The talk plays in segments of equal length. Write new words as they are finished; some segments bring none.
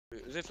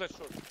Здесь флеш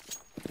шорт.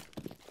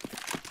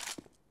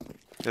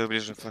 Ты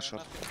ближе флеш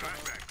шорт.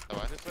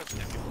 Давай.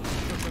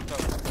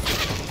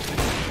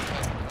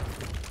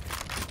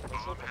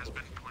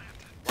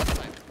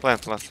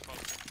 Plant last.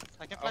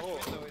 I can flash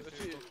window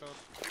if you go close.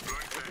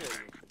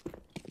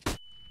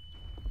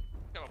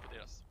 Kan vara på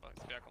deras.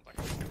 Spela kontakt.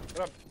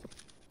 Bra.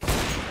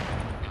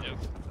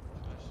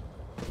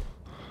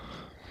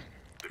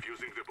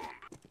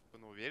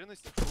 На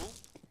уверенности, фул.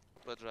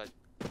 Поджать.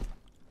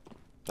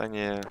 Да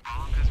не.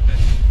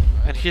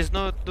 And he's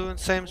not doing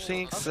same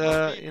things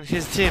in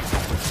his team.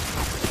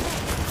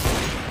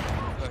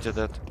 Did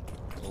that.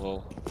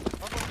 Lol.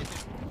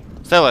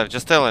 Stay alive,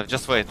 just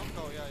wait.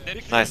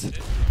 Nice.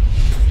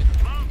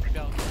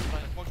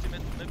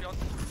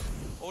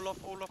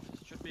 Olaf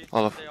should be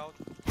Olaf. stay out.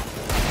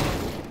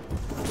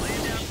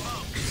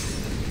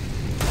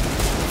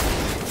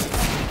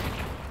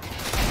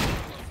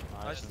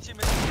 Nice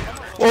teammate.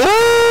 Oh!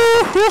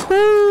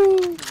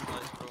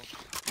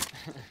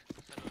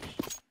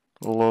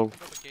 Low.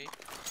 Okay.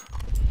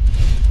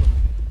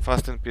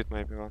 Fast in pit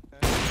maybe one.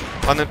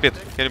 One in pit.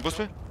 Can you boost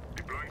me?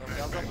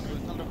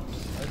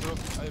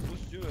 I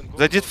boost you and go.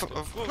 They did Close.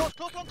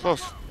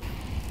 close.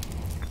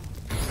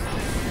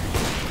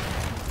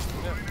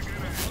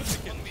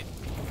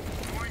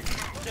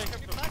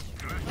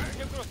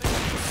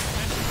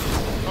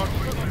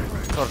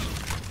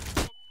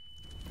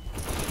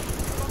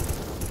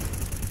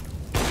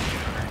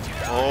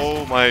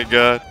 Oh my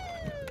god.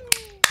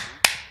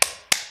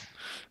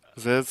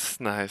 That's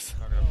nice.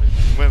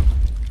 When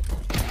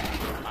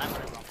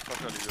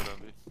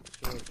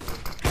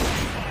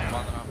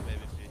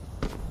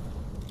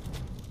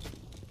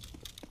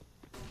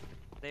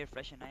They're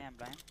fresh and I am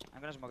blind.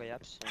 I'm gonna smoke a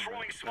yaps.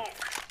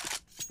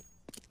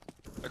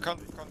 I can't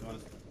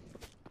move.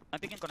 I'm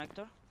picking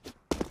connector.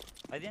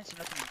 I didn't see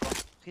nothing in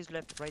front. He's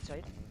left, right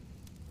side.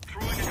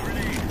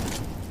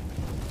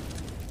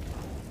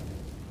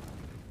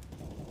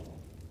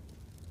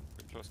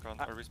 Close con.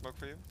 Are we smoke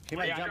for you? Can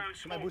I jump?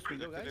 Can I boost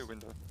window, Can guys? do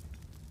window.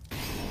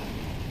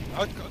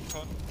 Out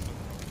con.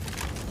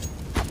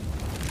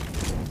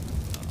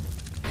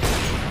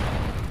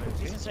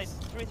 He's inside.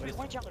 3,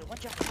 one jungle.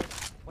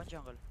 One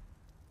jungle.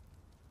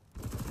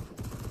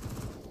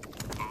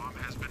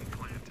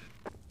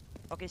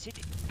 Okay,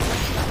 city.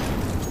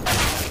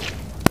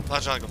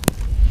 Flash jungle.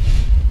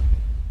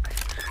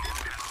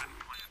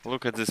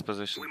 Look at this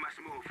position.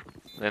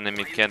 The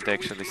enemy can't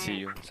actually see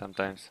you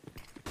sometimes.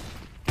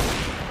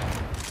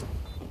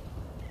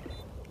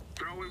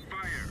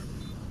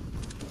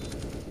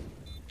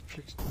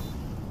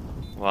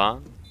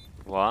 One.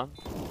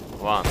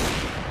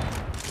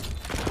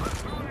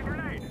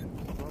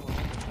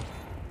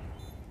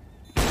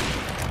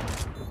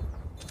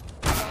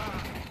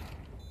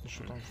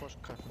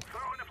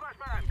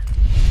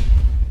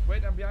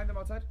 Wait, I'm behind them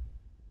outside.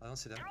 I don't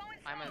see them.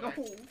 I'm in No,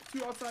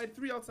 2 outside,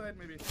 3 outside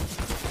maybe.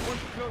 1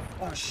 close.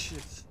 Oh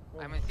shit.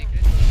 I'm in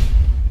secret.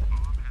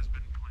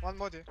 One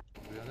modi.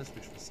 To be honest,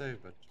 we should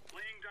save, but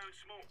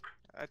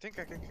I think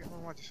I can kill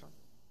one modi son.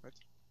 Wait.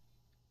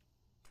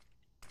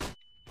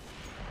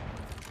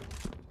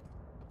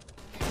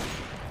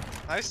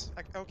 Nice.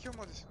 I'll kill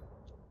modi son.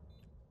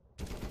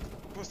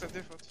 Boosted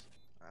default.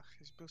 Ah,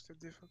 he's boosted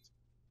default.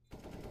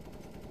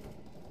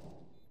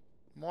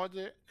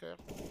 Modi, care.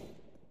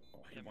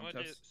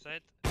 Modi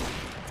side.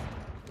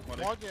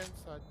 Modi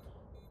inside.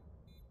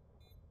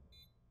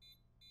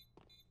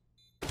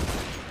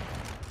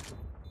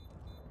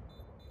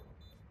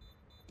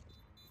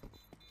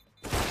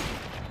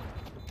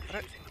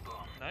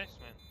 Nice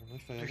man. I don't know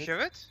if I Do have you it. hear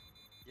it?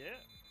 Yeah.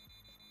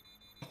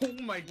 Oh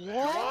my god!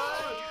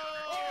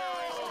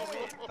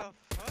 What the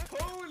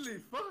fuck? Holy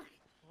fuck!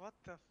 What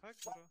the fuck,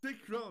 bro? Sick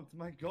round,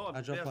 my god. I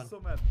They drop are one. so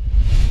mad.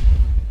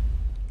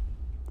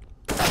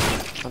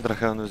 Under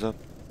heaven is up.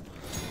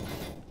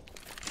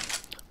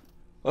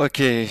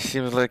 Okay,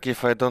 seems like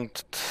if I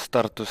don't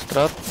start to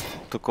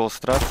call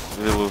strat,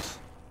 we lose.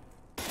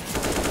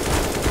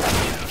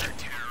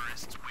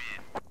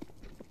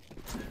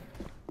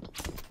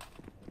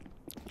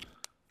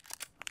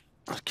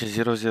 Okay,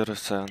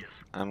 007.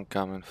 I'm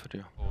coming for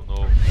you. Oh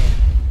no.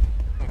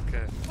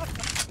 Okay.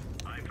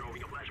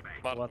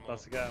 What the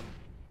scam?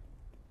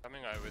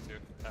 Coming out with you.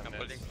 I'm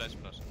holding flash.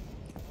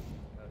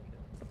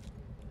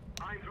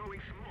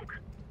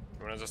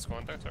 You wanna just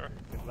contact or?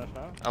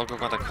 I'll go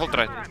contact. Hold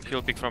right.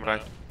 He'll pick from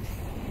right.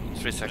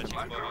 3 seconds.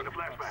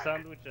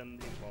 Sandwich and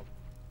default.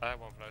 I have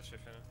one flash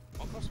if you know.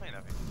 One close main,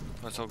 I think.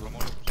 Let's all go.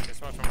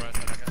 This one from right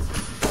side, I guess.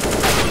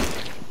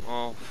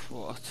 Oh,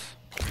 what?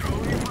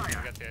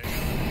 You get the A.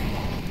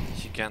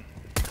 He can.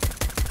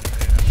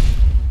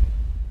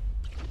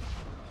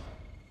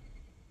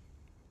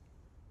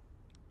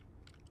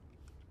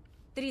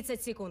 Yeah.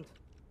 30 секунд.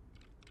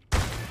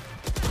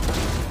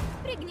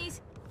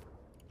 Пригнись.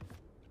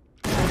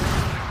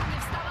 Не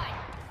вставай.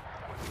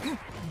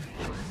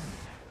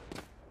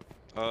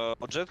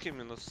 По джетке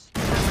минус.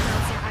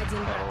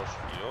 Один брат. Хорош.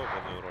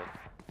 Ёбаный урод.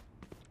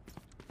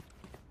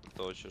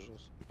 Это очень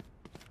жестко.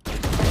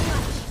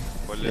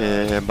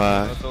 Бля.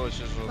 Еба. Это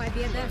очень жестко.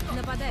 Победа.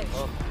 Нападают.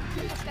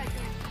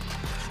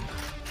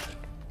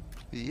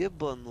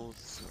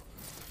 Ебануться.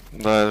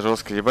 Да,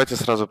 жестко. Ебать, я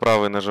сразу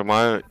правый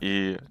нажимаю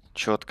и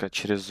четко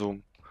через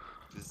зум.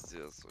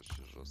 Пиздец,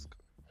 очень жестко.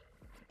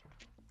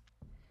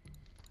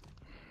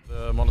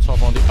 The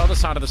Molotov on the other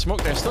side of the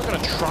smoke. They're still going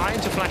to try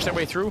to flash their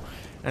way through.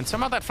 And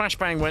somehow that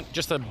flashbang went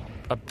just a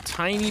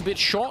tiny bit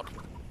short.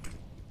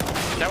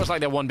 That was like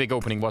their one big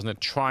opening, wasn't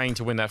it? Trying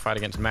to win that fight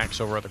against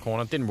Max over at the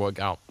corner. Didn't work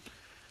out.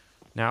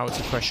 Now it's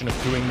a question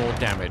of doing more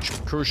damage.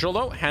 Crucial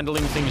though,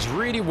 handling things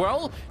really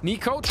well.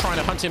 niko trying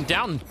to hunt him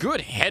down.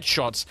 Good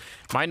headshots.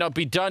 Might not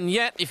be done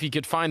yet if he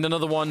could find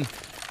another one.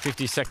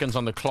 50 seconds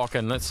on the clock,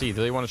 and let's see.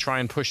 Do they want to try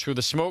and push through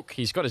the smoke?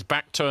 He's got his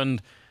back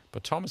turned,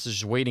 but Thomas is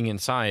just waiting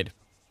inside.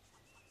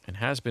 And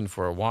has been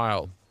for a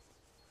while.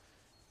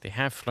 They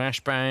have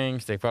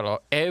flashbangs. They've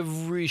got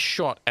every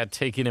shot at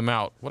taking him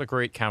out. What a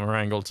great camera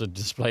angle to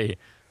display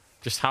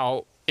just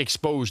how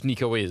exposed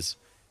niko is.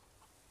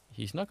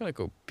 He's not going to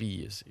go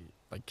B, is he?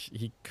 Like,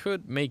 he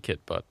could make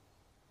it, but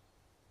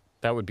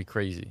that would be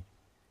crazy.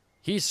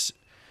 He's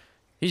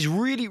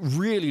really,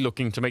 really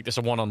looking to make this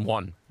a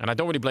one-on-one. And I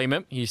don't really blame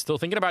him. He's still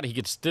thinking about it. He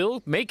could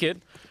still make it.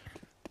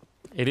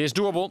 It is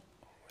doable.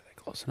 Were they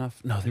close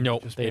enough? No,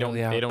 they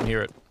don't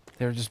hear it.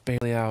 They were just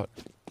barely out.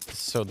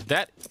 So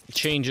that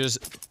changes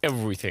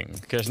everything,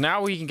 because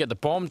now he can get the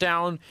bomb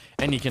down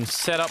and he can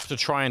set up to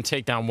try and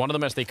take down one of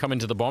them as they come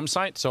into the bomb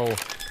site. So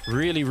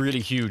really, really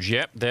huge.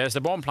 Yep, there's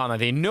the bomb planner.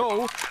 They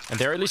know, and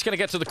they're at least going to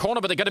get to the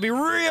corner, but they're going to be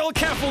real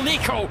careful.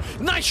 niko,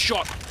 nice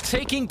shot,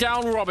 taking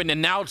down Robin,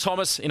 and now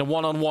Thomas in a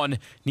one-on-one.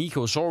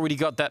 niko's already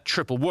got that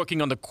triple,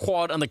 working on the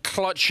quad and the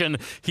clutch, and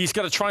he's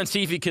got to try and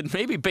see if he can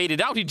maybe bait it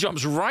out. He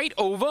jumps right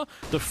over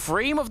the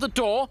frame of the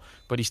door,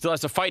 but he still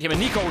has to fight him,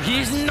 and niko,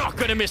 he's not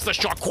going to miss the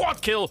shot.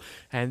 Quad kill,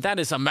 and that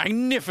is a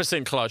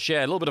magnificent clutch.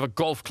 Yeah, a little bit of a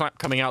golf clap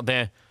coming out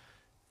there.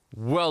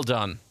 Well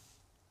done.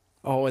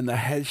 Oh, and the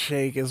head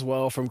shake as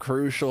well from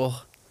Crucial.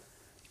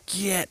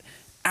 Get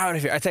out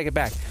of here. I take it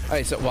back. All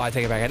right, so, well, I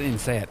take it back. I didn't even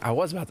say it. I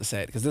was about to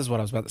say it, because this is what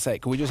I was about to say.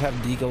 Can we just have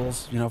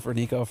deagles, you know, for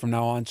niko from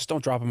now on? Just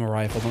don't drop him a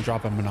rifle. Don't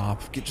drop him an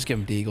op. Just give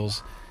him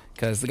deagles,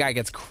 because the guy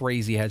gets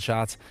crazy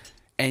headshots.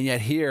 And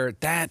yet here,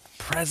 that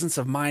presence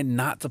of mind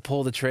not to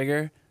pull the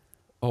trigger.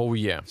 Oh,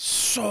 yeah.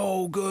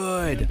 So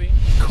good.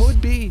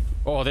 Could be.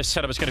 Oh, this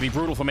setup is going to be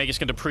brutal for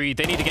magisk and dupreeh.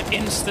 They need to get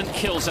instant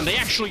kills, and they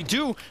actually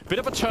do. Bit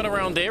of a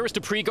turnaround there as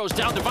dupreeh goes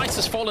down. Device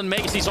has fallen.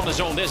 magisk is on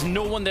his own. There's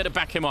no one there to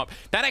back him up.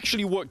 That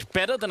actually worked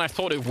better than I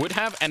thought it would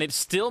have, and it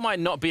still might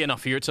not be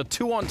enough here. It's a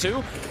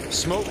 2-on-2.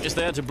 Smoke is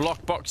there to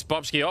block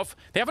Bubsky off.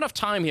 They have enough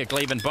time here,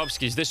 Glaive and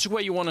Bubsky. This is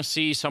where you want to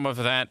see some of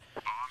that,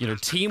 you know,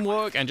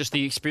 teamwork and just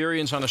the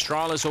experience on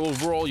Astralis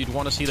overall. You'd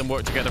want to see them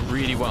work together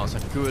really well. It's a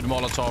good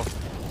Molotov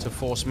to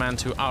force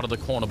Mantu out of the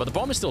corner, but the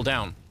bomb is still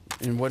down.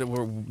 And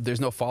there's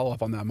no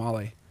follow-up on that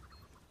molly.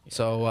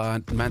 So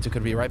Mantu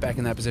could be right back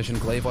in that position.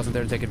 Glaive wasn't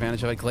there to take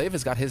advantage of it. Glaive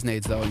has got his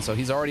nades, though, and so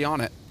he's already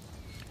on it.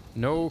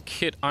 No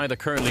kit either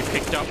currently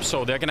picked up,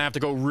 so they're going to have to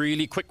go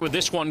really quick with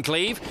this one.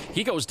 Glaive,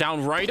 he goes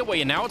down right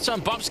away, and now it's on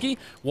Bubsky.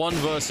 1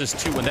 versus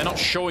 2, and they're not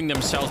showing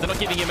themselves. They're not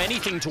giving him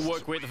anything to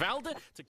work with. Valde